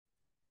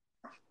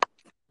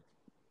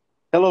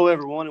Hello,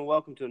 everyone, and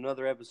welcome to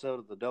another episode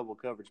of the Double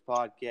Coverage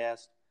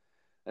Podcast.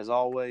 As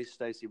always,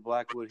 Stacy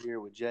Blackwood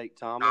here with Jake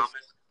Thomas.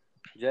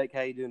 Jake,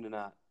 how you doing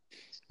tonight?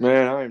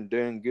 Man, I am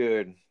doing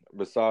good.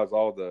 Besides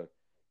all the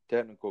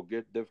technical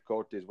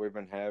difficulties we've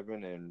been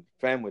having and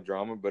family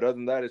drama, but other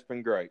than that, it's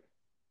been great.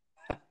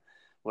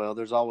 Well,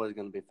 there's always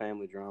going to be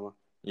family drama.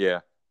 Yeah.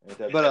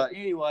 But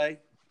anyway,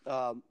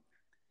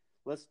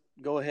 let's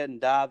go ahead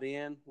and dive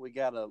in. We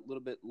got a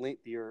little bit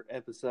lengthier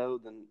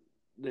episode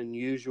than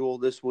usual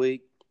this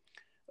week.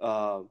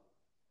 Do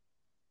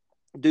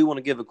want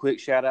to give a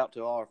quick shout out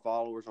to all our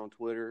followers on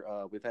Twitter.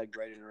 We've had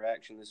great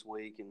interaction this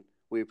week, and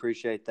we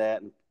appreciate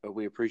that, and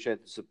we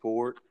appreciate the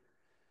support.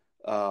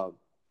 And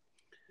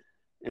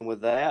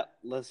with that,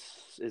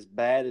 as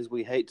bad as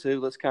we hate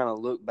to, let's kind of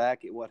look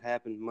back at what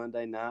happened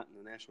Monday night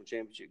in the national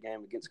championship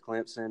game against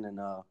Clemson. And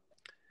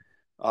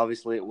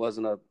obviously, it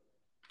wasn't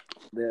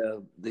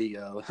the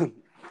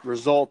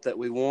result that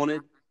we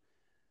wanted.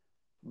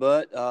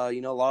 But, a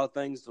lot of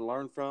things to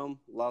learn from,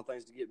 a lot of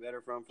things to get better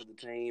from for the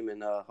team,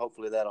 and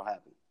hopefully that'll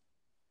happen.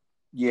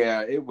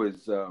 Yeah, it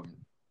was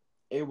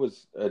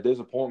a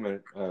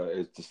disappointment,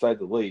 to say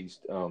the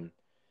least.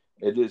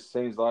 It just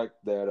seems like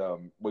that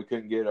we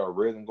couldn't get our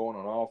rhythm going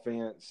on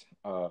offense.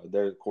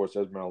 Of course,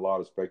 there's been a lot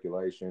of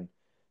speculation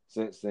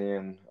since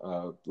then.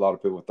 A lot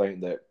of people think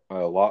that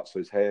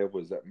Loxley's head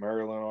was at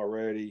Maryland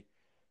already,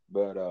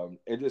 but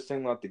it just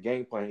seemed like the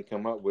game plan he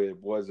come up with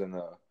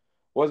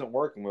wasn't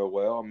working real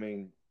well. I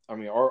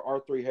mean,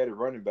 our three-headed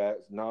running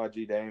backs,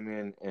 Najee,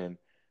 Damien, and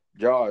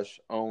Josh,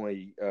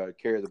 only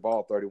carried the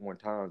ball 31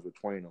 times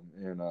between them,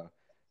 and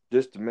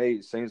just to me,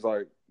 it seems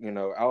like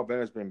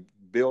Alabama's been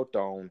built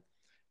on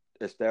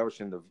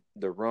establishing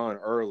the run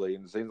early,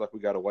 and it seems like we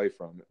got away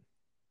from it.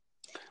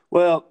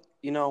 Well,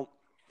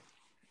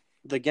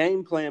 the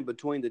game plan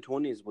between the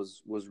 20s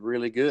was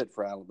really good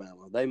for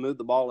Alabama. They moved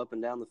the ball up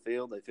and down the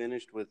field. They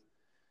finished with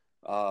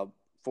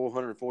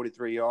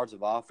 443 yards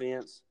of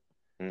offense.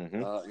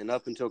 Mm-hmm. And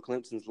up until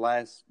Clemson's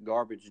last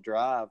garbage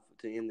drive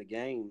to end the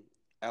game,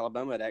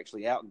 Alabama had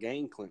actually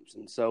outgained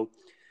Clemson. So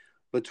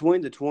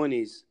between the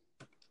 20s,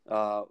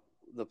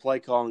 the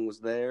play calling was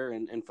there,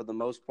 and for the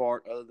most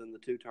part, other than the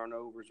two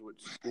turnovers,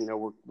 which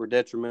were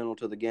detrimental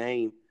to the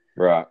game.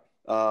 Right.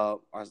 I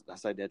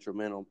say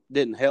detrimental.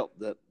 Didn't help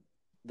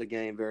the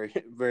game very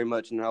very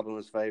much in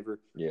Alabama's favor.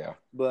 Yeah.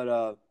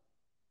 But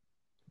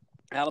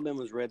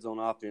Alabama's red zone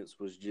offense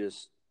was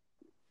just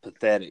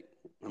pathetic.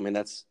 I mean,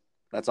 that's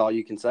all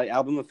you can say.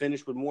 Alabama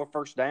finished with more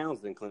first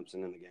downs than Clemson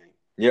in the game.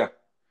 Yeah.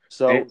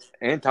 So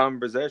and time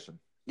of possession.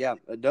 Yeah,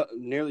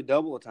 nearly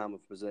double the time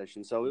of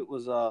possession. So it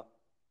was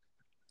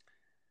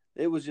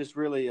just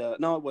really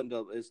no, it wasn't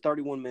double. It's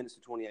 31 minutes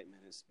to 28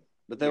 minutes.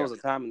 But there was a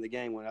time in the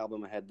game when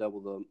Alabama had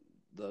double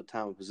the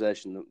time of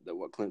possession that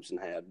what Clemson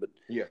had. But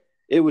yeah,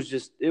 it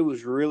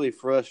was really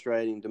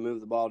frustrating to move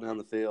the ball down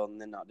the field and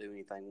then not do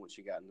anything once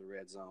you got in the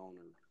red zone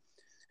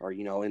or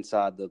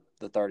inside the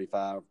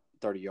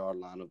 30-yard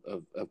line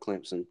of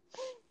Clemson.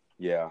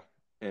 Yeah,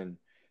 and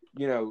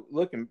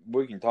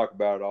we can talk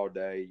about it all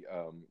day.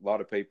 A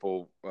lot of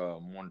people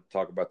want to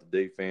talk about the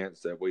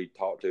defense that we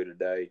talked to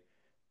today.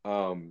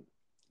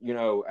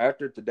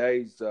 After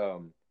today's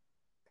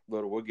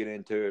we'll get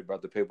into it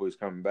about the people who's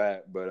coming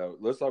back,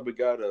 but looks like we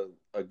got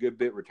a good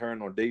bit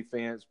return on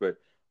defense, but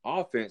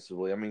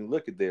offensively, I mean,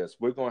 look at this.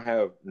 We're going to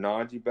have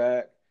Najee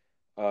back.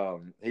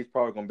 He's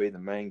probably going to be the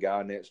main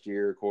guy next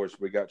year. Of course,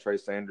 we got Trey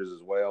Sanders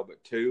as well,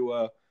 but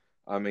Tua,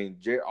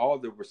 all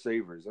the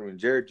receivers. I mean,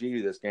 Jared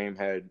Judy this game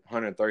had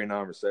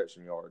 139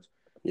 reception yards.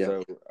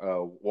 Yeah.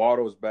 So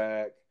Waddle's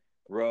back,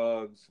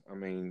 Ruggs.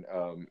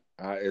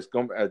 It's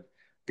going to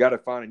got to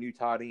find a new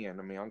tight end.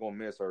 I mean, I'm going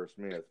to miss Irv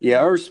Smith.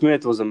 Yeah, Irv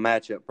Smith was a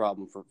matchup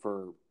problem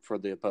for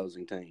the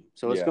opposing team.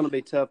 So it's going to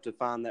be tough to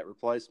find that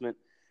replacement.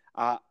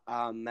 I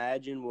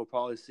imagine we'll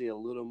probably see a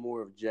little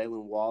more of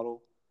Jalen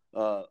Waddle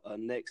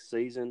next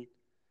season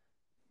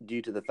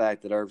due to the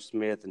fact that Irv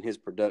Smith and his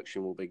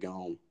production will be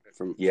gone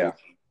from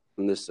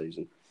this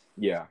season.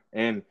 Yeah,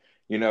 and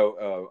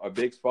a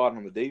big spot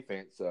on the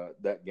defense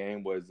that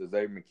game was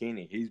Xavier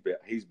McKinney.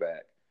 He's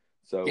back.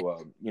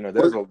 So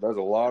there's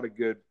a lot of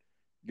good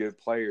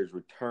players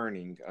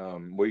returning.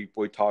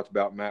 We talked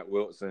about Matt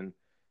Wilson.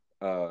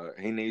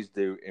 He needs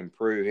to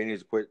improve. He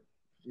needs to quit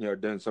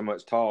doing so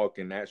much talk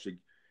and actually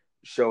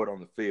show it on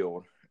the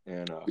field.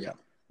 And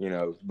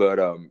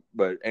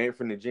but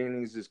Anthony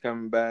Jennings is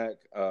coming back.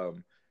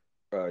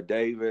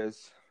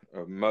 Davis,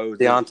 Moses,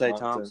 Deontay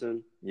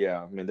Thompson.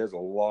 Yeah, I mean, there's a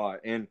lot.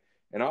 And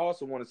I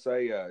also want to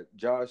say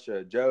Josh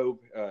Jobe,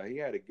 he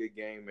had a good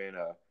game in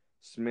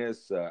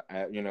Smith's,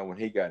 when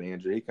he got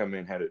injured. He come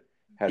in, had a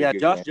good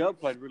Josh game. Jobe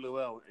played really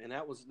well, and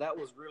that was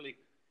really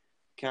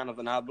kind of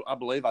I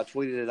believe I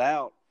tweeted it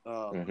out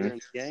during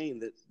the game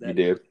that you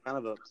did. Was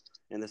kind of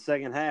in the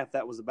second half,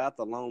 that was about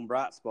the lone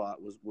bright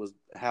spot was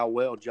how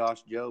well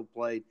Josh Jobe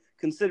played,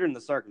 considering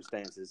the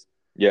circumstances.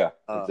 Yeah,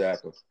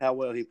 exactly. How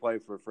well he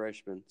played for a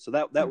freshman. So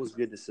that was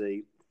good to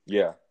see.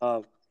 Yeah.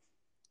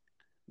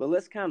 But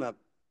let's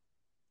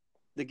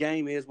the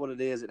game is what it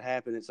is. It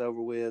happened. It's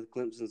over with.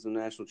 Clemson's the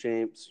national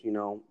champs.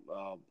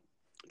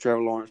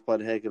 Trevor Lawrence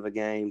played a heck of a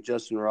game.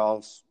 Justin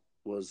Ross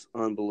was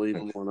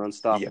unbelievable and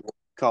unstoppable. Yeah.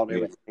 Caught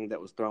everything that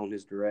was thrown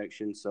his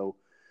direction. So,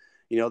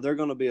 they're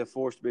going to be a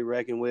force to be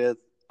reckoned with.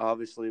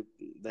 Obviously,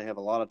 they have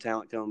a lot of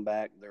talent coming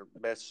back. Their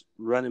best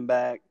running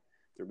back,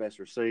 their best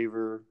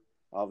receiver,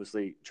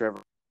 obviously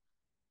Trevor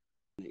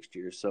next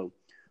year. So,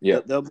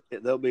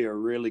 they'll be a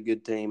really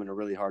good team and a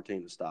really hard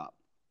team to stop.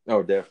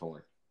 Oh,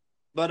 definitely.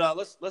 But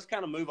let's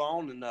kind of move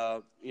on, and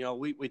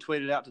we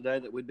tweeted out today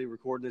that we'd be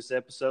recording this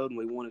episode, and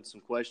we wanted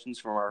some questions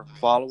from our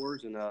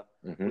followers, and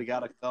we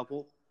got a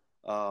couple.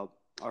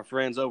 Our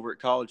friends over at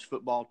College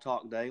Football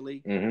Talk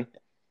Daily,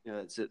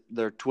 it's at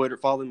their Twitter.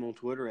 Follow them on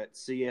Twitter at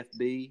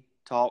CFB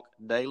Talk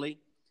Daily,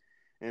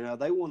 and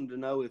they wanted to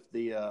know if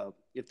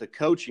the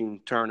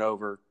coaching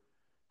turnover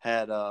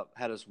had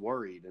us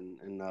worried,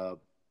 and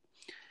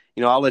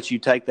I'll let you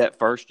take that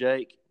first,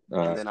 Jake,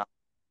 and then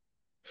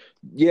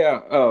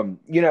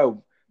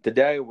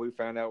today we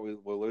found out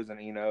we're losing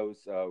Enos.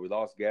 We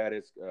lost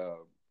Gaddis,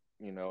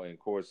 and of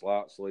course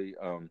Loxley.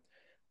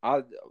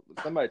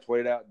 Somebody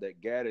tweeted out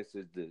that Gaddis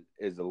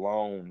is the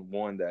lone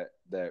one that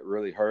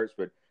really hurts.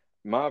 But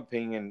in my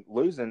opinion,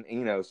 losing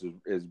Enos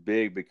is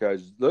big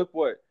because look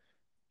what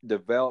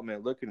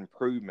development, look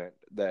improvement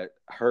that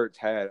Hurts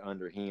had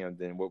under him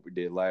than what we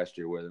did last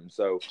year with him.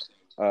 So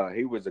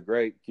he was a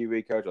great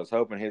QB coach. I was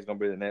hoping he's going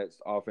to be the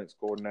next offense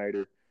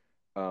coordinator.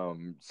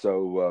 Saban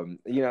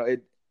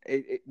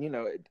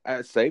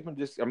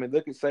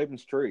look at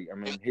Saban's tree. I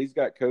mean, he's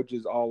got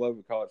coaches all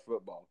over college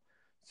football.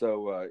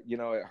 So,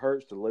 it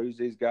hurts to lose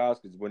these guys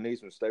because we need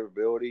some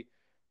stability.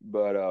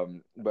 But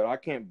I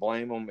can't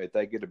blame them if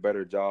they get a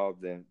better job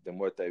than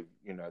what they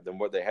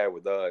had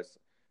with us.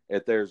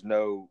 If there's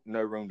no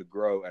room to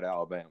grow at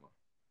Alabama.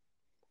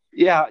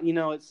 Yeah,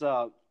 it's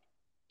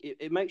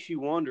it makes you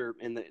wonder.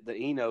 And the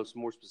Enos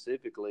more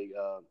specifically,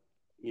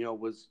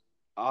 was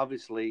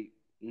obviously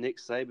Nick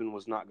Saban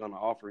was not going to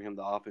offer him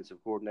the offensive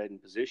coordinating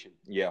position.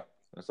 Yeah,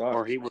 that's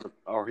obvious.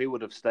 Or he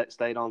would have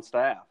stayed on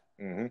staff.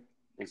 Mm-hmm.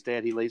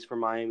 Instead, he leaves for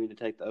Miami to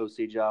take the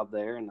OC job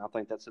there, and I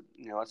think that's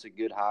a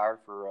good hire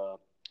for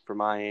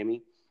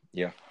Miami.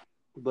 Yeah,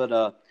 but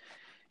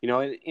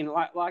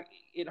like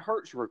it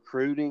hurts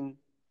recruiting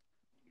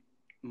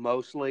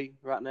mostly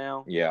right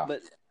now. Yeah,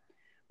 but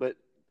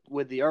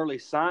with the early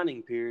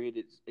signing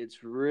period,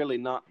 it's really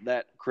not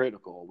that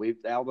critical.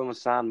 Alabama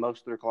signed most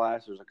of their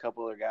class. There's a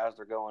couple other guys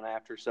they're going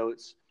after, so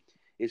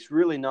it's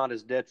really not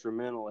as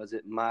detrimental as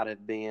it might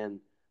have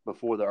been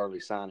before the early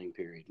signing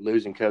period,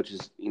 losing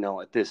coaches,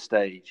 at this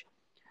stage.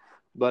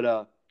 But,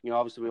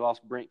 obviously we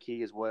lost Brent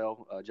Key as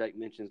well. Jake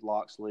mentions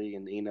Loxley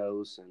and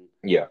Enos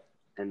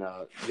and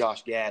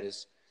Josh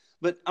Gaddis.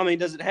 But, I mean,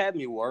 does it have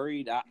me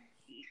worried?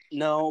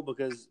 No,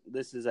 because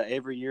this is an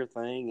every year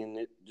thing, and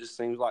it just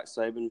seems like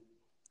Saban,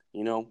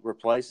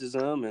 replaces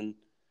them, and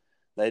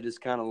they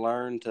just kind of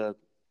learn to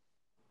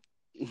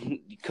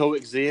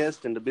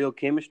coexist and to build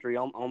chemistry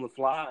on the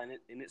fly, and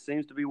it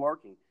seems to be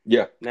working.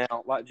 Yeah.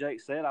 Now, like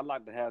Jake said, I'd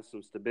like to have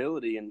some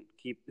stability and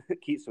keep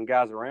some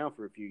guys around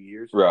for a few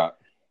years. Right.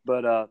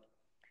 But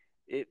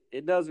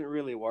it doesn't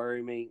really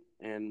worry me,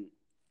 and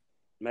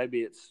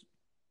maybe it's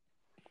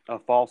a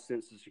false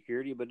sense of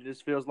security, but it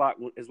just feels like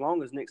as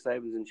long as Nick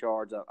Saban's in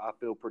charge, I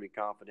feel pretty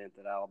confident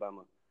that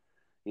Alabama,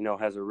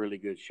 has a really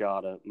good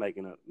shot of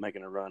making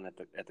a run at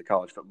the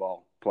college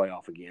football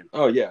playoff again.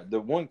 Oh yeah, the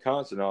one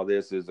constant in all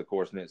this is, of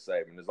course, Nick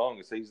Saban. As long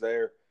as he's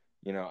there,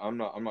 I'm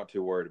not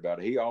too worried about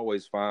it. He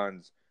always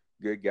finds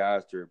good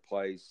guys to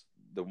replace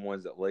the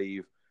ones that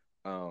leave.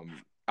 I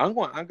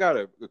got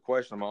a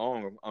question of my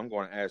own. I'm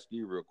going to ask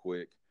you real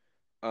quick.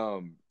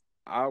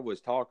 I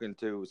was talking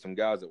to some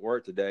guys at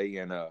work today,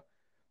 and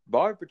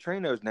Bobby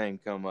Petrino's name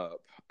come up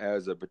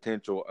as a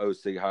potential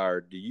OC hire.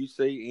 Do you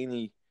see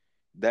any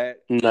that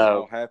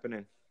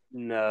happening?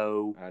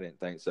 No, I didn't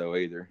think so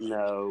either.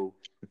 No,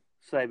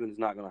 Saban's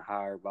not going to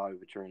hire Bobby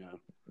Petrino.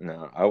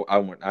 No,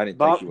 I didn't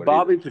think he would.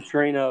 Bobby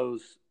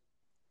Petrino's.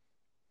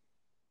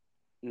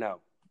 No.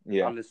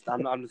 Yeah. I'm just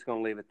going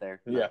to leave it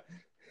there. Yeah.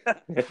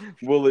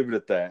 We'll leave it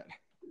at that.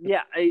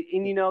 Yeah,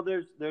 and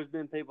there's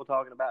been people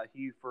talking about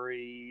Hugh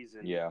Freeze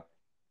and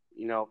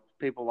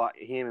people like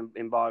him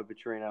and Bobby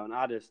Petrino, and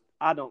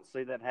I don't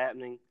see that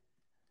happening.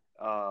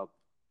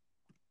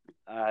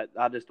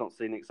 I just don't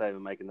see Nick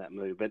Saban making that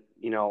move. But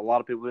a lot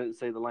of people didn't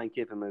see the Lane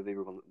Kiffin movie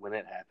when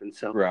it happened.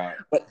 So right.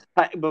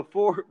 But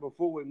before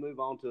we move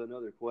on to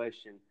another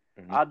question,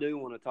 I do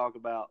want to talk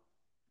about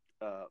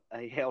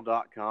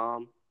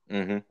AL.com.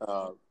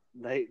 Mm-hmm.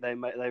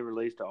 They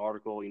released an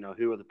article.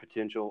 Who are the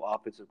potential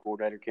offensive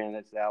coordinator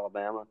candidates at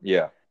Alabama?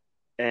 Yeah.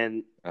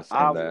 And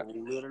I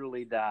will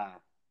literally die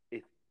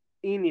if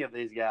any of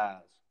these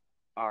guys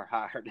are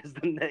hired as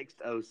the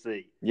next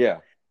OC. Yeah.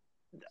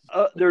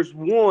 There's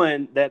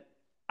one that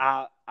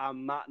I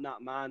might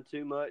not mind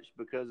too much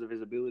because of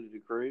his ability to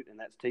recruit, and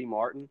that's T.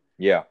 Martin.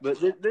 Yeah. But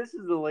this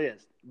is the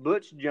list: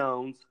 Butch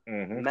Jones,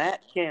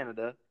 Matt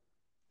Canada,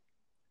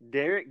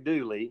 Derek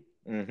Dooley,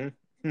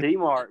 T.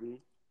 Martin,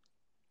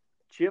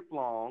 Chip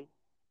Long,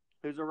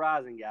 who's a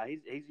rising guy.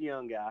 He's a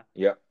young guy.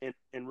 Yep.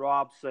 And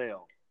Rob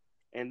Sell.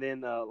 and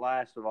then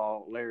last of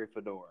all, Larry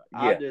Fedora. Yeah.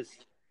 I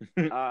just,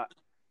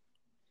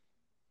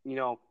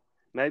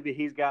 maybe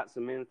he's got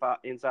some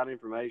inside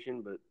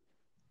information, but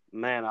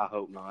man, I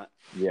hope not.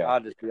 Yeah. I'll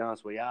just be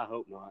honest with you. I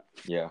hope not.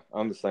 Yeah,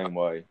 I'm the same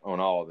way on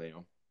all of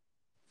them.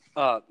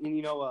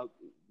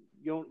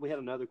 We had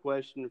another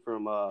question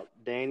from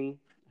Danny,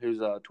 whose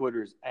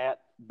Twitter is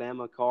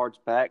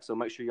 @BamaCardsPack. So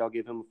make sure y'all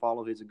give him a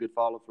follow. He's a good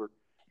follow for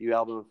you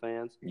Alabama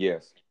fans.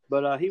 Yes.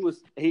 But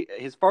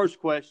his first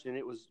question.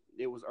 It was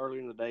earlier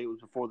in the day. It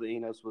was before the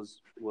Enos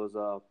was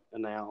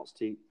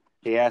announced.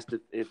 He asked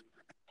if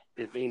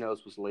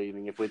Enos was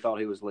leaving, if we thought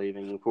he was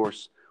leaving. And of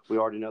course, we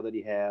already know that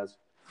he has.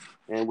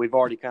 And we've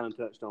already kind of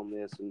touched on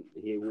this, and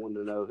he wanted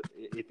to know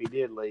if he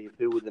did leave,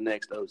 who would the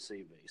next OC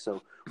be?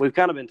 So we've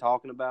kind of been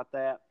talking about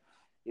that.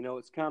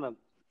 It's kind of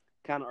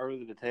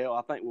early to tell.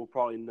 I think we'll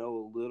probably know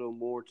a little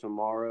more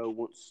tomorrow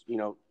once,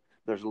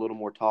 there's a little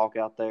more talk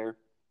out there.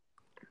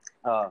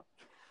 I'll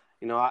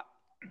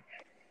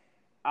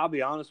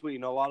be honest with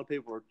you. A lot of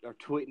people are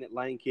tweeting at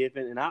Lane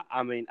Kiffin, and I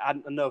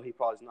know he's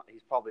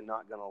probably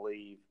not going to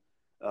leave.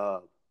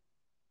 A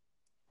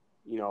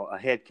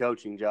head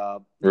coaching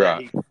job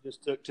right. He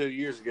just took 2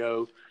 years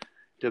ago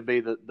to be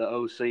the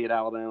OC at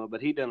Alabama,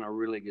 but he done a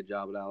really good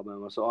job at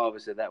Alabama. So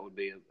obviously that would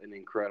be an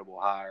incredible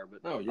hire, but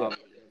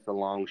it's a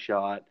long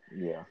shot.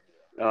 Yeah.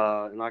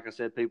 And like I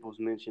said, people's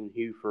mentioned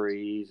Hugh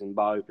Freeze and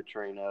Bobby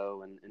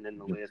Petrino, and then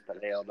the list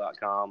that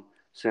AL.com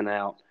sent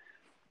out.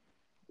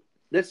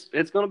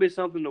 It's going to be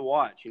something to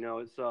watch.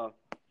 It's going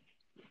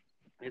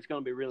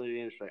to be really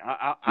interesting.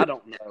 I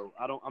don't know.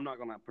 I'm not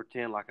going to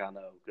pretend like I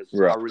know because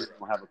I really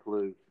don't have a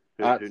clue.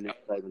 Who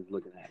Nick Saban's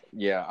looking at.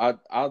 Yeah,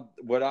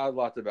 what I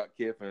liked about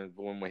Kiffin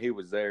when he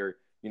was there,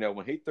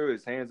 when he threw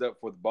his hands up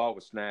before the ball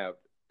was snapped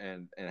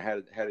and had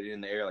it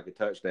in the air like a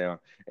touchdown,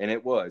 and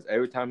it was.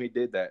 Every time he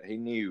did that, he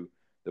knew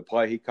the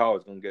play he called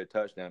was going to get a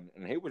touchdown,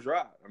 and he was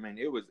right. I mean,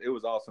 it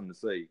was awesome to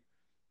see.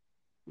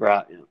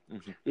 Right. Yeah.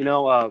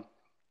 Mm-hmm.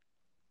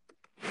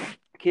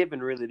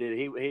 Kiffin really did.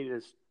 He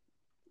just,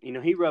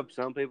 he rubbed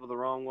some people the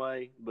wrong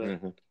way, but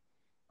mm-hmm.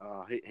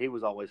 He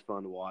was always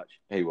fun to watch.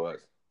 He was.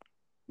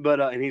 But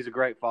and he's a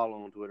great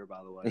follow on Twitter,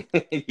 by the way.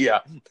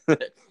 Yeah.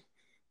 But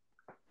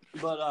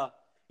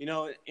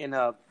and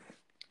I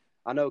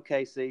know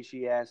KC.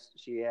 She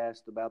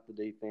asked about the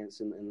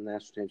defense in the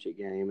national championship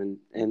game,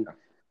 and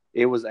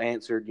it was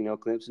answered.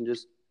 Clemson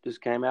just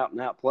came out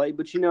and outplayed.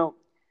 But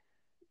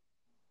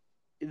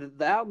the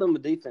Alabama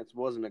defense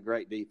wasn't a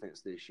great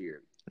defense this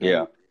year.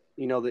 Yeah.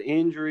 And, the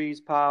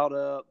injuries piled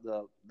up,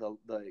 the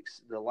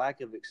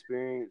lack of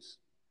experience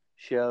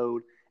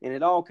showed. And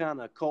it all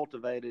kind of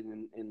cultivated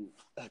and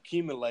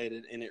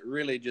accumulated, and it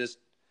really just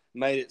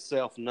made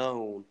itself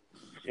known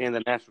in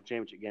the national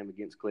championship game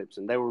against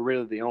Clemson. They were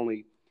really the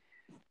only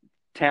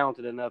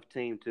talented enough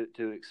team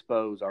to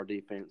expose our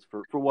defense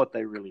for what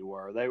they really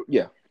were.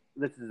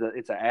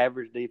 It's an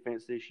average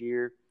defense this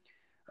year.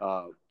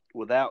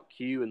 Without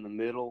Q in the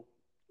middle,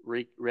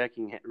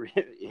 wrecking.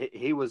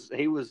 He was.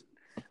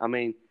 I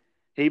mean,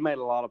 he made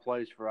a lot of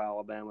plays for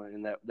Alabama,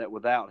 and that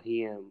without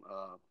him.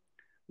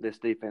 This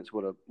defense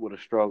would have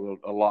struggled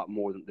a lot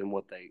more than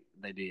what they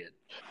did.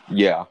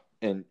 Yeah,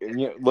 and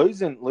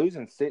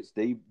losing 6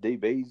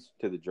 DBs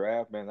to the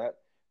draft, man,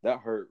 that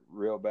hurt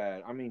real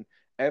bad. I mean,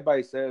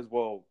 everybody says,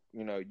 well,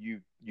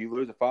 you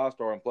lose a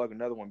 5-star and plug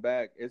another one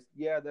back.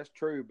 That's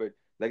true, but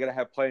they got to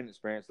have playing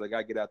experience. They got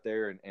to get out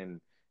there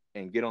and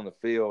get on the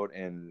field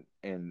and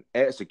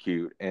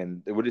execute.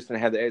 And we just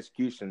didn't have the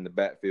execution in the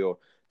backfield.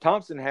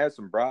 Thompson has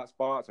some bright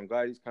spots. I'm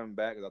glad he's coming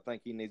back because I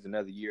think he needs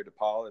another year to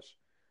polish.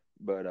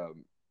 But of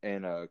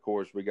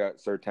course, we got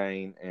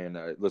Surtain, and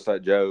it looks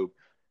like Joe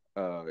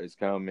is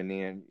coming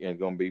in and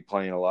going to be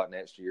playing a lot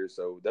next year.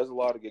 So there's a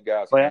lot of good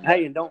guys. But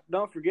hey, and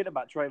don't forget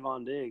about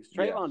Trayvon Diggs.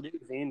 Trayvon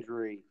Diggs'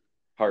 injury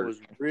was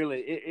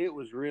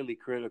really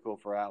critical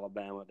for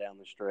Alabama down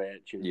the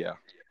stretch. And,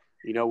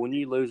 when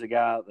you lose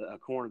a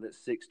corner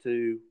that's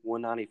 6'2",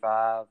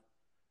 195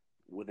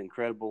 with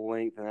incredible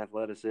length and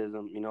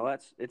athleticism,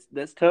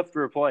 that's tough to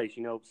replace.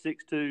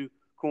 6'2"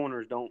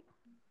 corners don't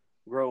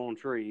grow on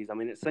trees. I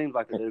mean, it seems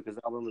like they do because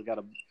Alabama's got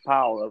a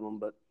pile of them.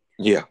 But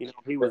he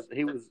was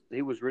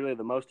really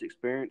the most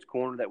experienced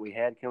corner that we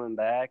had coming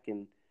back,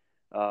 and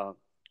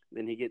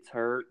then he gets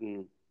hurt,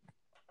 and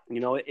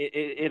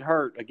it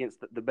hurt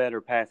against the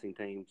better passing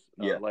teams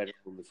later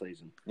in the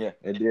season. Yeah,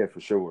 it did for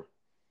sure.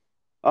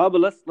 But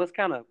let's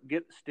kind of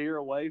steer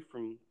away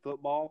from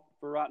football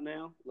for right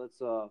now. Let's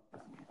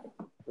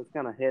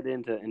kind of head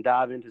into and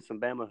dive into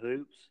some Bama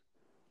hoops.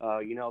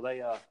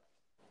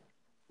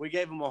 We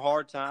gave them a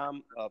hard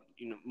time,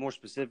 more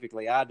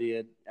specifically I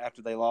did,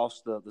 after they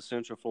lost the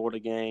Central Florida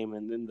game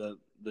and then the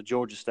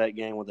Georgia State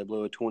game where they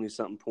blew a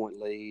 20-something point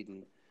lead.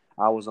 And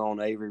I was on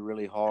Avery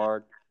really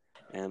hard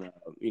and,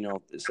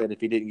 said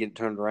if he didn't get it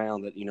turned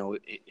around that,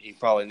 he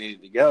probably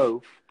needed to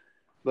go.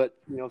 But,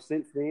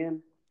 since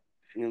then,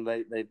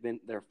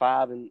 they're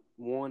 5-1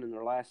 in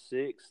their last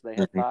 6. They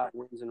had 5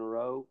 wins in a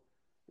row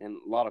and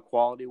a lot of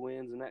quality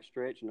wins in that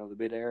stretch. The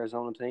big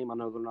Arizona team, I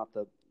know they're not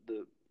the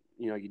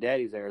your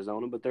daddy's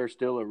Arizona, but they're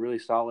still a really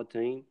solid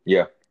team.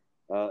 Yeah.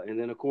 And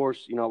then, of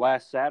course,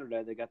 last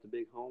Saturday they got the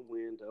big home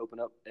win to open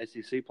up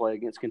SEC play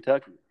against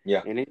Kentucky.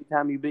 Yeah. And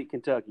anytime you beat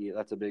Kentucky,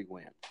 that's a big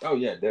win. Oh,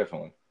 yeah,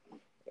 definitely.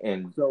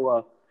 And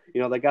so,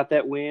 they got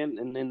that win,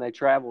 and then they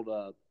traveled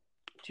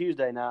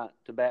Tuesday night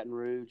to Baton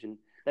Rouge, and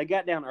they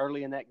got down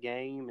early in that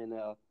game, and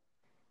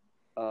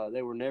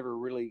they were never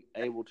really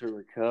able to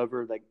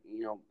recover.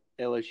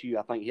 LSU,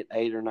 I think, hit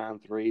 8 or 9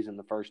 threes in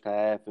the first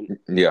half. And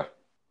yeah,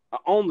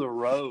 on the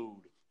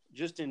road,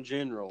 just in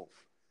general,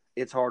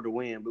 it's hard to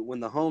win. But when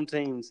the home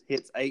teams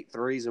hits 8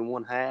 threes in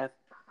one half,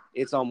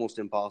 it's almost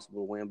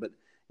impossible to win. But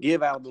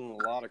give Alabama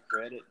a lot of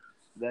credit.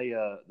 They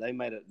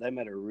made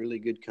a really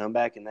good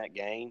comeback in that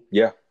game.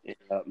 Yeah, and,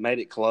 made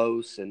it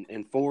close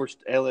and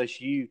forced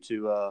LSU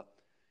to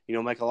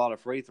make a lot of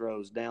free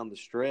throws down the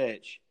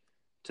stretch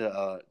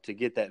to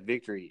get that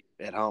victory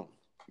at home.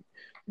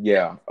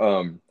 Yeah.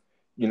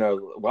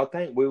 I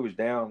think we was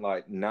down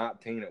like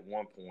 19 at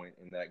one point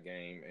in that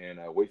game, and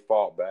we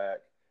fought back.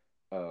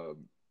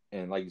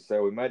 And like you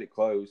said, we made it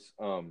close.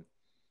 I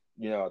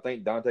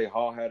think Dante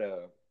Hall had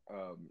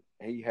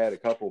a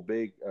couple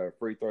big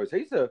free throws.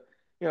 He's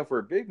for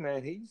a big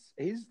man,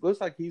 he's looks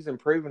like he's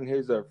improving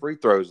his free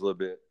throws a little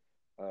bit.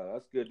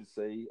 That's good to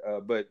see.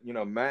 But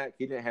Mac,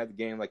 he didn't have the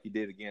game like he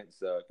did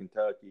against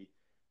Kentucky.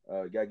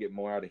 Got to get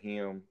more out of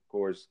him. Of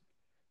course,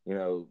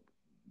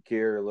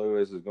 Kier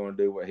Lewis is going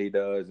to do what he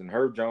does, and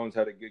Herb Jones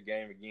had a good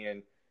game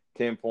again.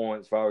 10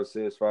 points, 5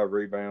 assists, 5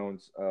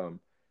 rebounds.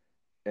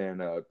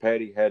 And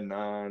Petty had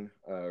 9.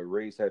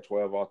 Reese had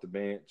 12 off the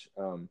bench.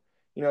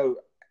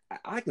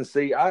 I can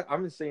see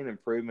I'm seeing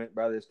improvement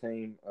by this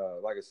team.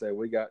 Like I said,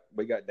 we got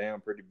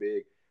down pretty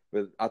big,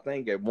 but I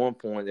think at one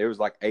point it was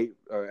like 8.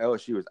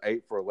 LSU was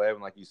 8 for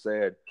 11, like you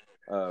said,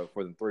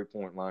 for the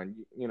 3-point line.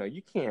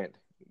 You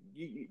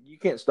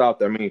can't stop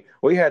that. I mean,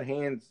 we had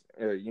hands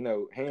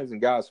in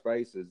guys'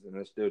 faces, and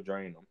they still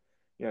drained them.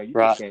 You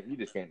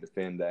just can't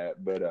defend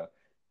that. But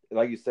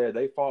like you said,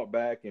 they fought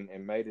back and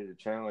made it a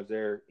challenge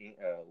there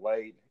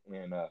late,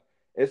 and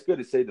it's good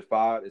to see the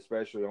fight,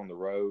 especially on the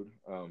road.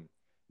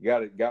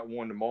 Got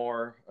one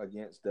tomorrow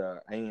against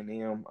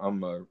A&M.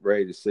 I'm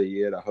ready to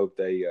see it. I hope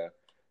they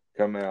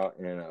come out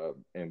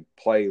and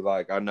play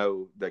like I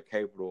know they're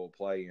capable of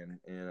playing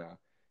and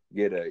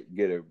get a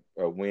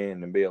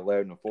win and be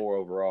 11-4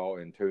 overall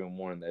and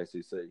 2-1 in the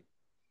SEC.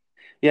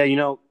 Yeah,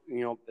 the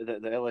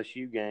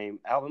LSU game,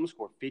 Alabama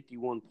scored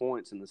 51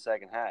 points in the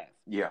second half.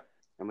 Yeah.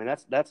 I mean,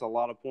 that's a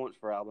lot of points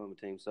for Alabama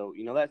team. So,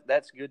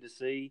 that's good to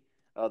see.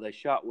 They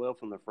shot well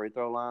from the free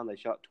throw line. They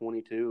shot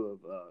 22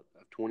 of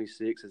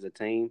 26 as a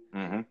team.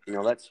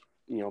 Mm-hmm. That's,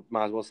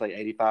 might as well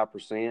say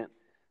 85%.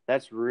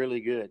 That's really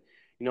good.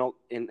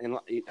 And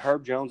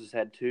Herb Jones has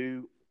had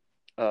 2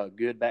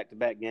 good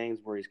back-to-back games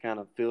where he's kind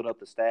of filled up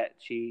the stat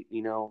sheet,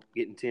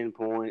 getting 10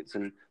 points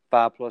and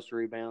 5+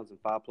 rebounds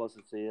and 5+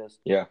 assists.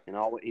 Yeah. And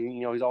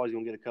he's always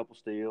going to get a couple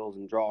steals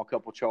and draw a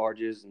couple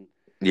charges. And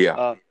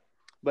yeah.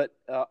 But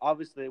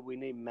obviously, we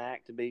need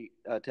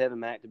Tevin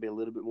Mack to be a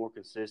little bit more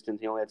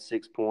consistent. He only had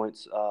 6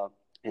 points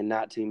in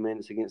 19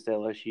 minutes against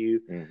LSU.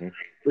 Mm-hmm.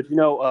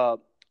 But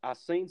I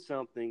seen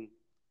something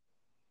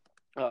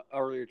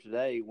earlier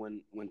today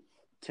when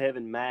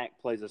Tevin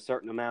Mack plays a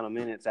certain amount of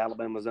minutes,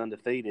 Alabama's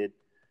undefeated,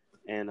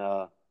 and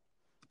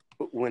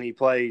when he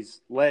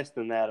plays less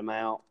than that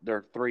amount,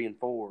 they're 3-4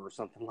 or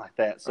something like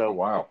that. So,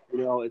 wow,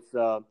 it's.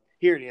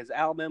 Here it is.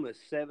 Alabama is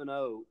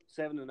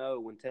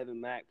 7-0 when Tevin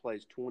Mack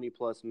plays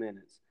 20+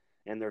 minutes,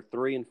 and they're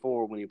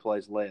 3-4 when he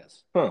plays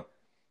less. Huh.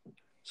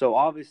 So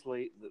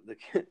obviously, the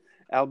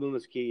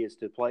Alabama's key is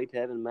to play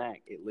Tevin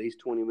Mack at least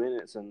 20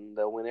 minutes, and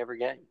they'll win every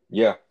game.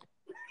 Yeah.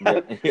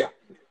 Yeah.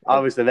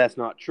 Obviously, that's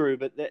not true,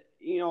 but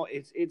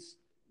it's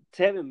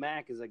Tevin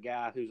Mack is a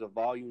guy who's a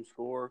volume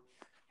scorer.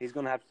 He's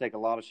going to have to take a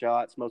lot of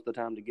shots most of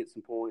the time to get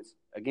some points.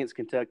 Against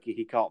Kentucky,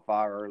 he caught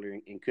fire earlier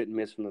and couldn't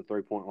miss from the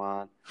 3-point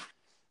line.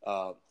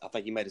 I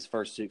think he made his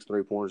first 6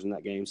 3-pointers in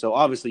that game. So,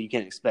 obviously, you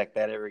can't expect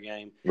that every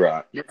game.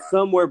 Right.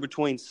 Somewhere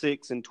between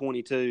 6 and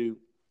 22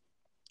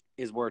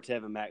 is where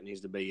Tevin Mack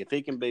needs to be. If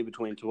he can be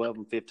between 12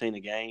 and 15 a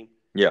game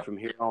from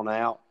here on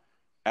out,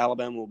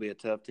 Alabama will be a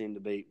tough team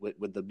to beat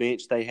with the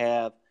bench they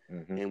have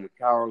and with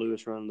Kyle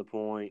Lewis running the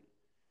point,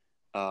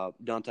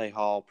 Dante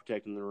Hall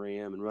protecting the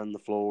rim and running the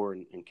floor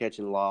and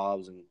catching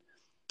lobs and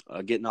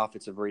getting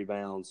offensive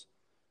rebounds.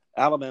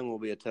 Alabama will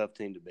be a tough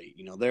team to beat.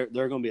 They're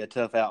going to be a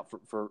tough out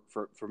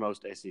for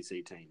most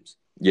SEC teams.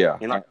 Yeah,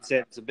 and like I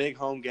said, it's a big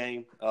home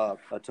game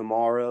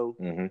tomorrow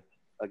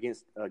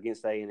against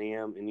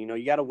A&M, and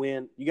you got to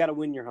win. You got to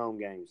win your home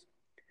games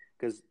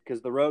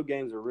because the road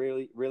games are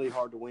really really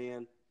hard to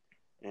win,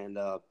 and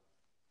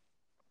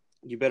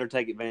you better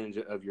take advantage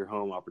of your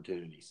home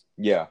opportunities.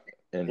 Yeah,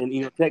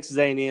 and Texas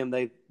A&M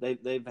they're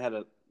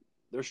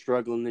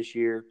struggling this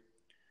year.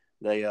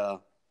 They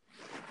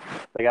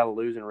got a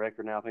losing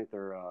record now. I think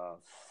they're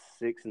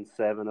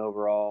 6-7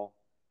 overall.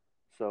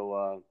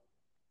 So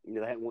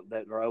they're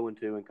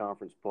 0-2 in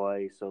conference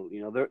play. So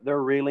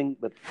they're reeling,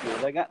 but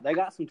they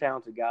got some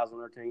talented guys on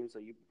their team. So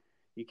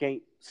you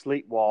can't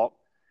sleepwalk,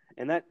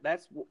 and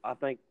that's I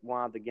think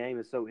why the game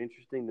is so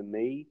interesting to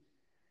me.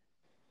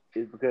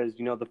 is because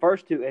the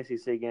first two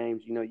SEC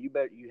games, you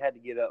had to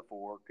get up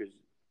for because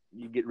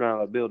you get run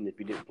out of the building if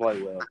you didn't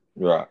play well.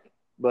 Right.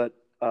 But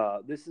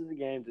this is a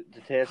game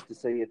to test to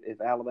see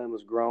if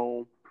Alabama's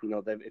grown,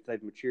 if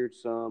they've matured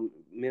some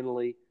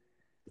mentally,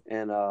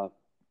 and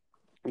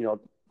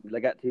they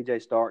got T.J.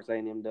 Starks,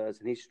 A&M does,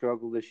 and he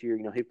struggled this year.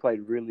 He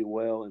played really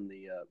well in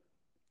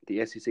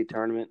the SEC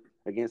tournament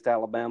against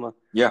Alabama.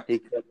 Yeah, he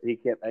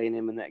kept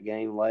A&M in that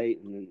game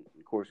late, and then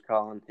of course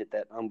Colin hit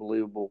that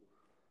unbelievable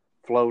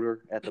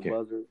floater at the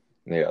buzzer.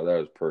 Yeah, that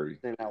was pretty.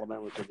 Sent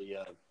Alabama to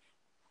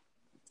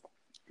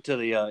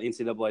the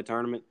NCAA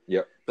tournament.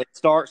 Yep. But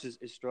Starks is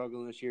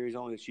struggling this year. He's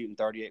only shooting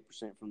 38%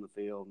 from the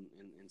field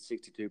and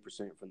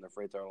 62% from the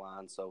free throw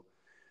line. So,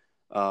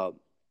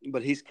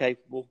 but he's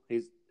capable.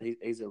 He's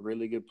a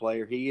really good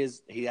player. He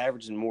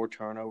averages more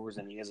turnovers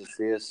than he is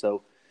assists.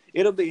 So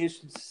it'll be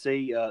interesting to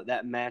see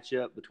that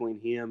matchup between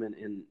him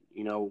and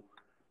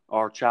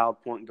our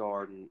child point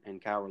guard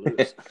and Kyra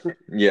Lewis.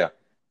 Yeah,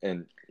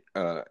 and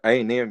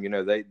A&M,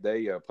 they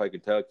play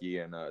Kentucky,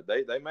 and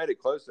they made it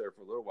close there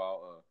for a little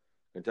while.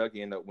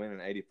 Kentucky ended up winning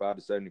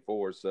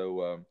 85-74.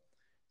 So,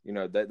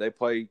 they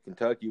played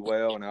Kentucky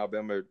well, and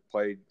Alabama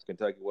played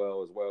Kentucky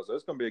well as well. So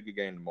it's going to be a good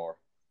game tomorrow.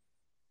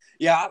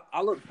 Yeah,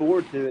 I look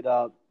forward to it.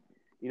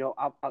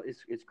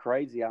 It's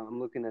crazy. I'm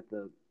looking at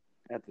the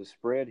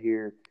spread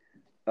here.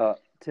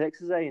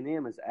 Texas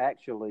A&M is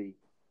actually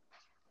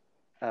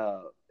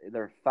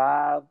they're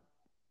 5-8-0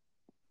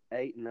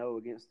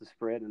 against the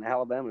spread, and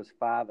Alabama is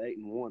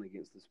 5-8-1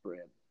 against the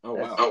spread. Oh,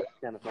 wow. That's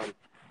kind of funny.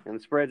 And the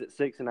spread's at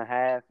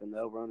 6.5, and the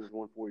over/under is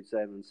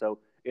 147. So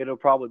it'll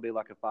probably be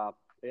like a 5.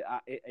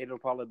 It'll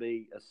probably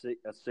be a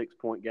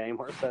 6-point game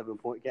or a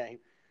 7-point game.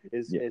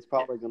 It's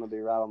probably going to be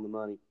right on the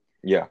money.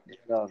 Yeah.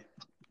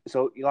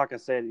 So like I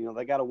said,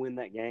 they got to win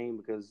that game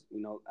because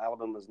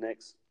Alabama's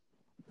next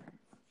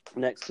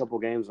couple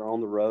games are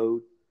on the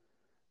road.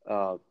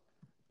 So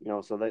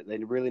they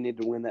really need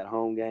to win that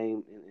home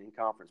game in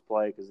conference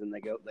play because then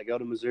they go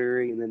to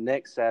Missouri, and then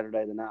next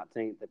Saturday the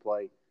 19th they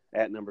play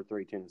at number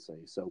 3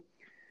 Tennessee. So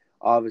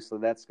obviously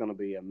that's going to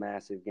be a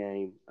massive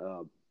game.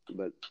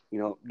 But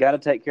got to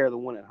take care of the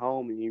one at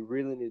home, and you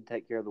really need to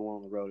take care of the one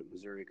on the road at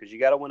Missouri because you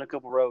got to win a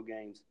couple road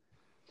games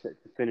to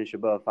finish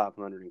above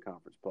 500 in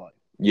conference play.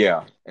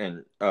 Yeah,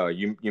 and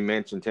you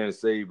mentioned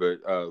Tennessee, but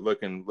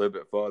looking a little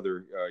bit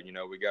further,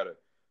 we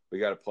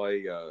got to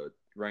play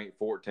ranked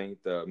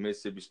 14th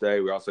Mississippi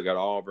State. We also got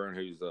Auburn,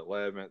 who's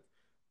 11th.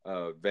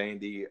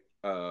 Vandy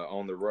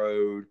on the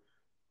road.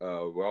 We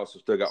also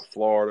still got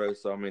Florida.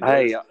 So I mean,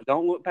 hey,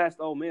 don't look past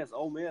Ole Miss.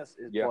 Ole Miss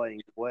is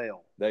playing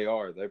well. They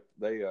are.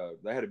 They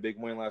had a big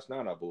win last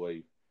night, I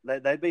believe.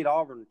 They beat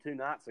Auburn 2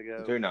 nights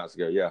ago. 2 nights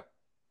ago, yeah.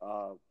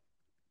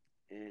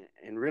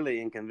 And really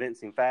in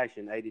convincing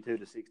fashion,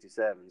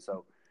 82-67.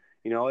 So,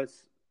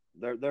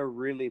 they're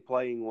really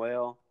playing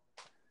well.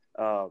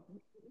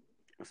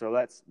 So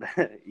that's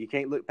you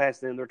can't look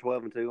past them. They're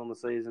 12-2 on the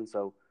season.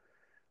 So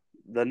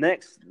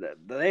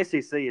the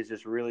SEC is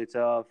just really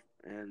tough,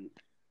 and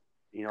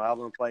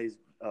Alabama plays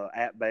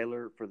at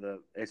Baylor for the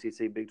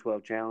SEC Big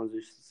 12 Challenge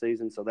this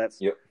season. So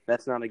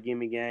that's not a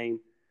gimme game.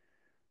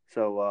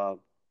 So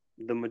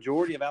the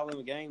majority of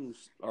Alabama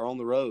games are on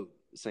the road.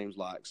 It seems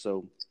like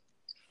so.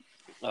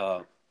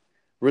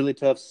 Really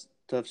tough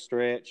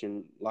stretch,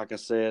 and like I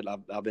said,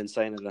 I've been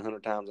saying it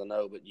 100 times. I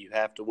know, but you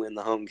have to win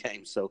the home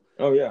game. So,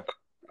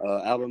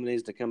 Alabama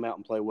needs to come out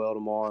and play well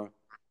tomorrow,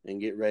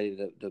 and get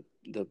ready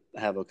to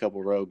have a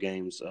couple road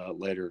games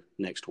later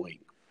next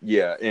week.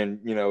 Yeah, and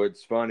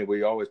it's funny.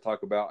 We always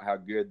talk about how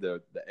good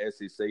the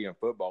SEC in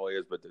football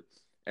is, but the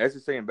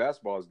SEC in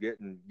basketball is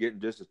getting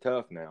just as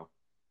tough now.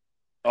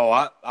 Oh,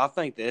 I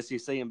think the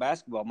SEC in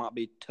basketball might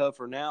be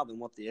tougher now than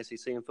what the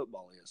SEC in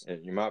football is. Yeah,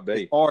 you might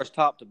be. As far as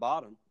top to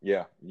bottom.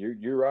 Yeah,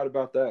 you're right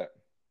about that.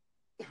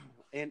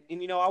 And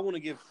I want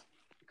to give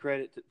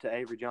credit to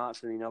Avery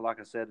Johnson. Like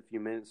I said a few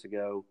minutes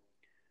ago,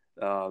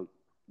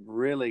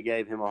 really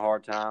gave him a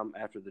hard time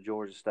after the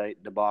Georgia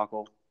State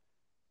debacle.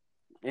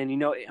 And,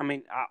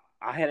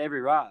 I had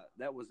every right.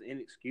 That was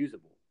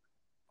inexcusable.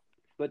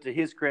 But to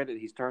his credit,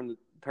 he's turned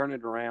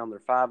it around. They're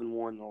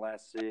 5-1 in the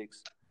last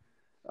 6.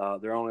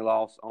 Their only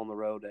loss on the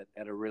road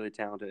at a really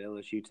talented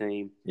LSU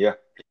team. Yeah.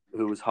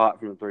 Who was hot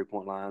from the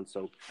 3-point line.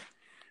 So,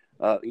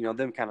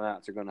 them kind of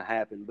nights are going to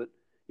happen. But,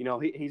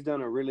 he's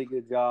done a really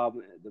good job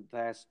the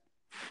past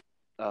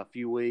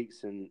few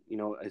weeks. And,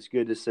 it's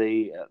good to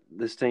see.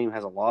 This team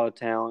has a lot of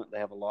talent. They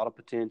have a lot of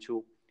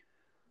potential.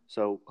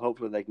 So,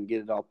 hopefully they can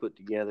get it all put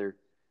together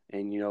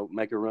and,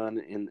 make a run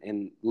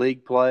in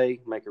league play,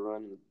 make a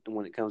run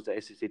when it comes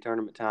to SEC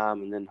tournament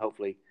time, and then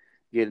hopefully –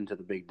 get into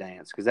the big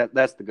dance because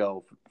that's the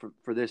goal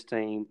for this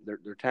team.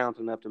 They're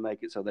talented enough to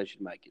make it, so they should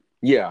make it.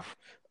 Yeah,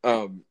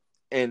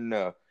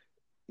 another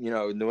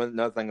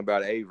thing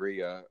about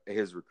Avery,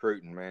 his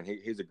recruiting, man,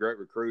 he's a great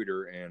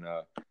recruiter, and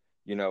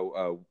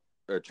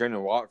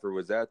Trendon Watford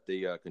was at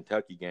the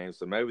Kentucky game,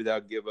 so maybe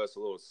that'll give us a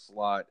little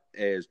slight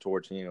edge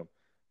towards him.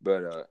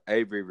 But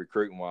Avery,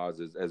 recruiting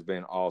wise, has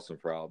been awesome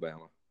for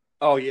Alabama.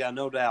 Oh yeah,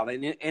 no doubt,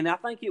 and I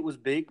think it was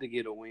big to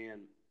get a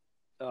win.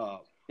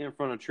 in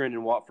front of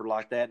Trendon Watford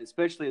like that,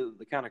 especially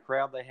the kind of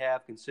crowd they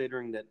have,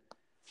 considering that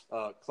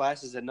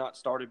classes had not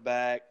started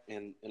back,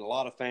 and a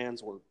lot of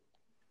fans were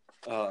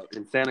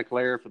in Santa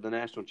Clara for the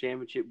national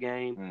championship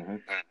game. Mm-hmm.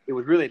 It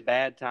was really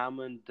bad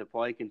timing to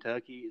play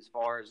Kentucky as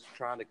far as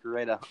trying to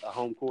create a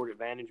home court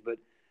advantage, but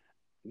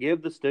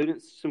give the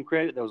students some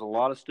credit. There was a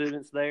lot of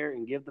students there,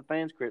 and give the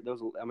fans credit.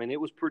 It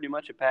was pretty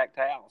much a packed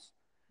house,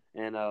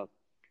 and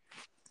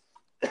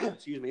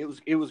excuse me,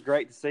 it was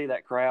great to see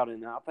that crowd,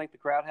 and I think the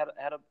crowd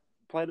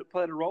played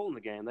a role in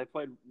the game.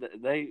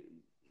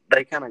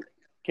 They kind of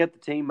kept the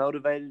team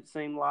motivated, it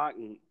seemed like,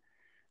 and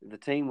the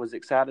team was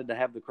excited to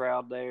have the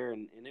crowd there,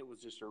 and it was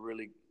just a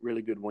really,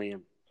 really good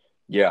win.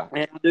 Yeah.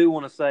 And I do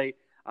want to say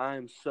I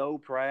am so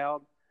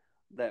proud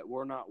that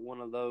we're not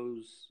one of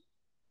those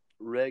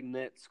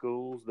regnet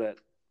schools that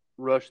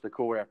rush the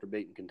court after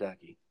beating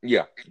Kentucky.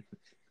 Yeah.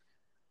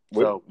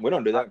 We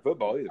don't do that in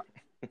football either.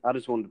 I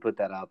just wanted to put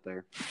that out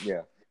there.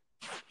 Yeah.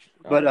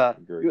 But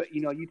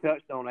you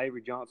touched on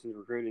Avery Johnson's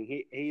recruiting.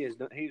 He's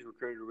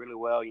recruited really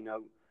well.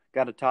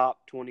 Got a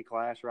top 20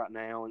 class right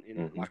now, and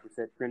mm-hmm. like we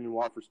said, Trendon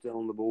Watford's still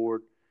on the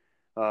board.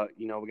 We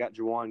got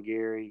Jawan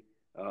Gary,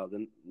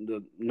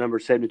 the number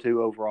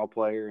 72 overall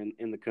player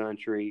in the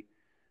country.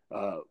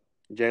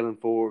 Jalen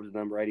Forbes, the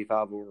number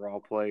 85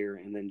 overall player,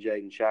 and then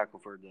Jaden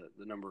Shackelford,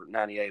 the number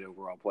 98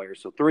 overall player.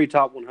 So 3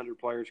 top 100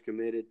 players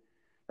committed.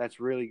 That's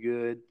really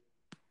good.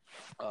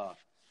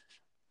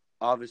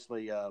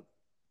 Obviously,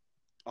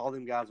 all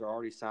them guys are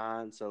already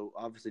signed. So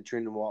obviously,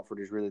 Trendon Watford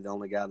is really the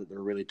only guy that they're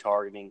really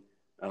targeting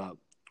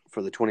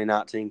for the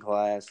 2019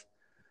 class.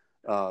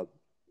 The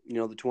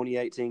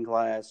 2018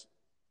 class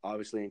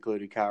obviously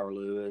included Kyra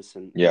Lewis,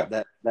 and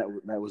that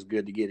was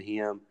good to get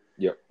him.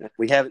 Yep.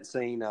 We haven't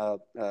seen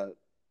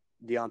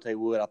Deontay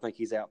Wood. I think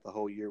he's out the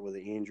whole year with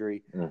an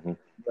injury. Mm-hmm.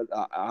 But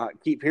I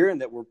keep hearing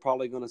that we're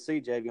probably going to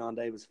see Javion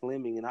Davis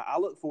Fleming, and I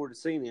look forward to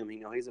seeing him.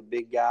 He's a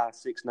big guy,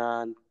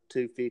 6'9",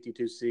 250,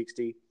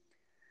 260.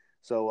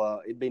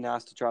 So it'd be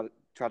nice to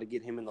try to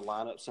get him in the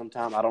lineup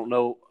sometime. I don't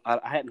know. I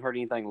hadn't heard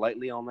anything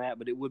lately on that,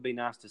 but it would be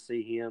nice to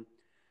see him.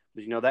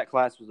 But, that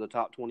class was a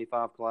top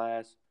 25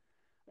 class.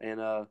 And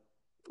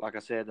like I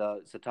said,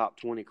 it's a top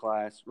 20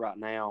 class right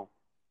now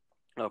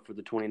for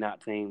the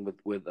 2019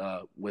 with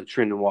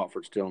Trendon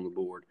Watford still on the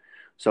board.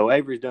 So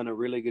Avery's done a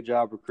really good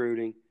job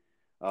recruiting.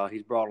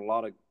 He's brought a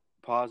lot of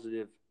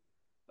positive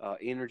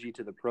energy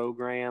to the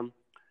program.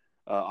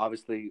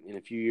 Obviously, in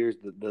a few years,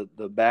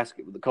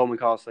 the Coleman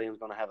Coliseum is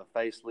going to have a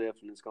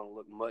facelift, and it's going to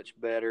look much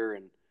better.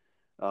 And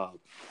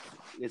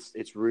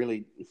it's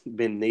really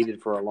been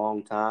needed for a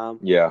long time.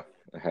 Yeah,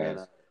 it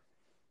has.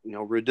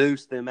 And,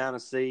 reduce the amount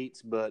of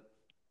seats, but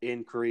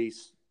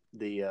increase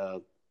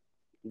the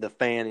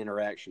fan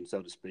interaction,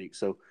 so to speak.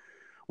 So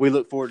we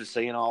look forward to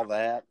seeing all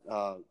that.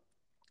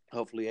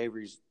 Hopefully,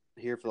 Avery's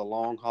here for the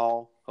long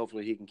haul.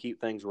 Hopefully, he can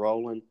keep things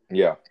rolling.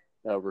 Yeah,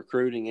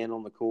 recruiting and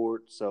on the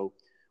court. So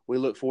we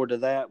look forward to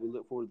that. We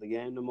look forward to the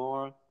game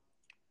tomorrow.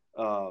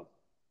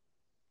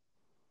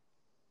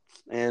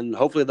 And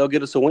hopefully they'll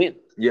get us a win.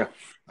 Yeah.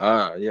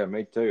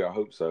 Me too. I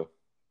hope so.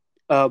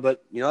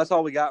 But, that's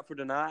all we got for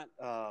tonight.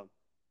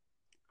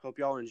 Hope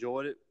y'all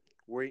enjoyed it.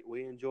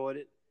 We enjoyed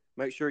it.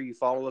 Make sure you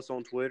follow us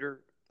on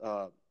Twitter.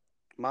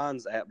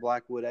 Mine's at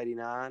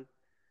Blackwood89.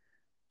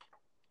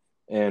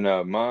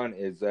 And mine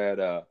is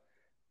at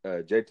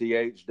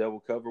JTH Double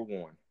Cover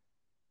 1.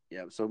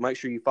 Yeah, so make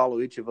sure you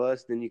follow each of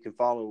us. Then you can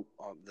follow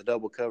the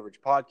Double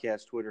Coverage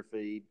Podcast Twitter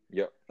feed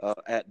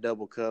at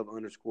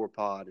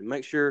 @DoubleCov_pod. And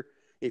make sure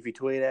if you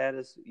tweet at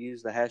us,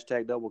 use the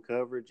hashtag Double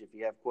Coverage. If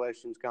you have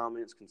questions,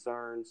 comments,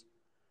 concerns,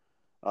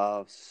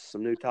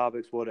 some new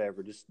topics,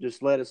 whatever,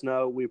 just let us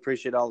know. We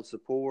appreciate all the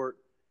support.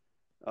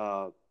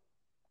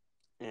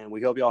 And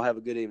we hope y'all have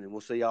a good evening.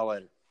 We'll see y'all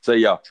later. See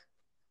y'all.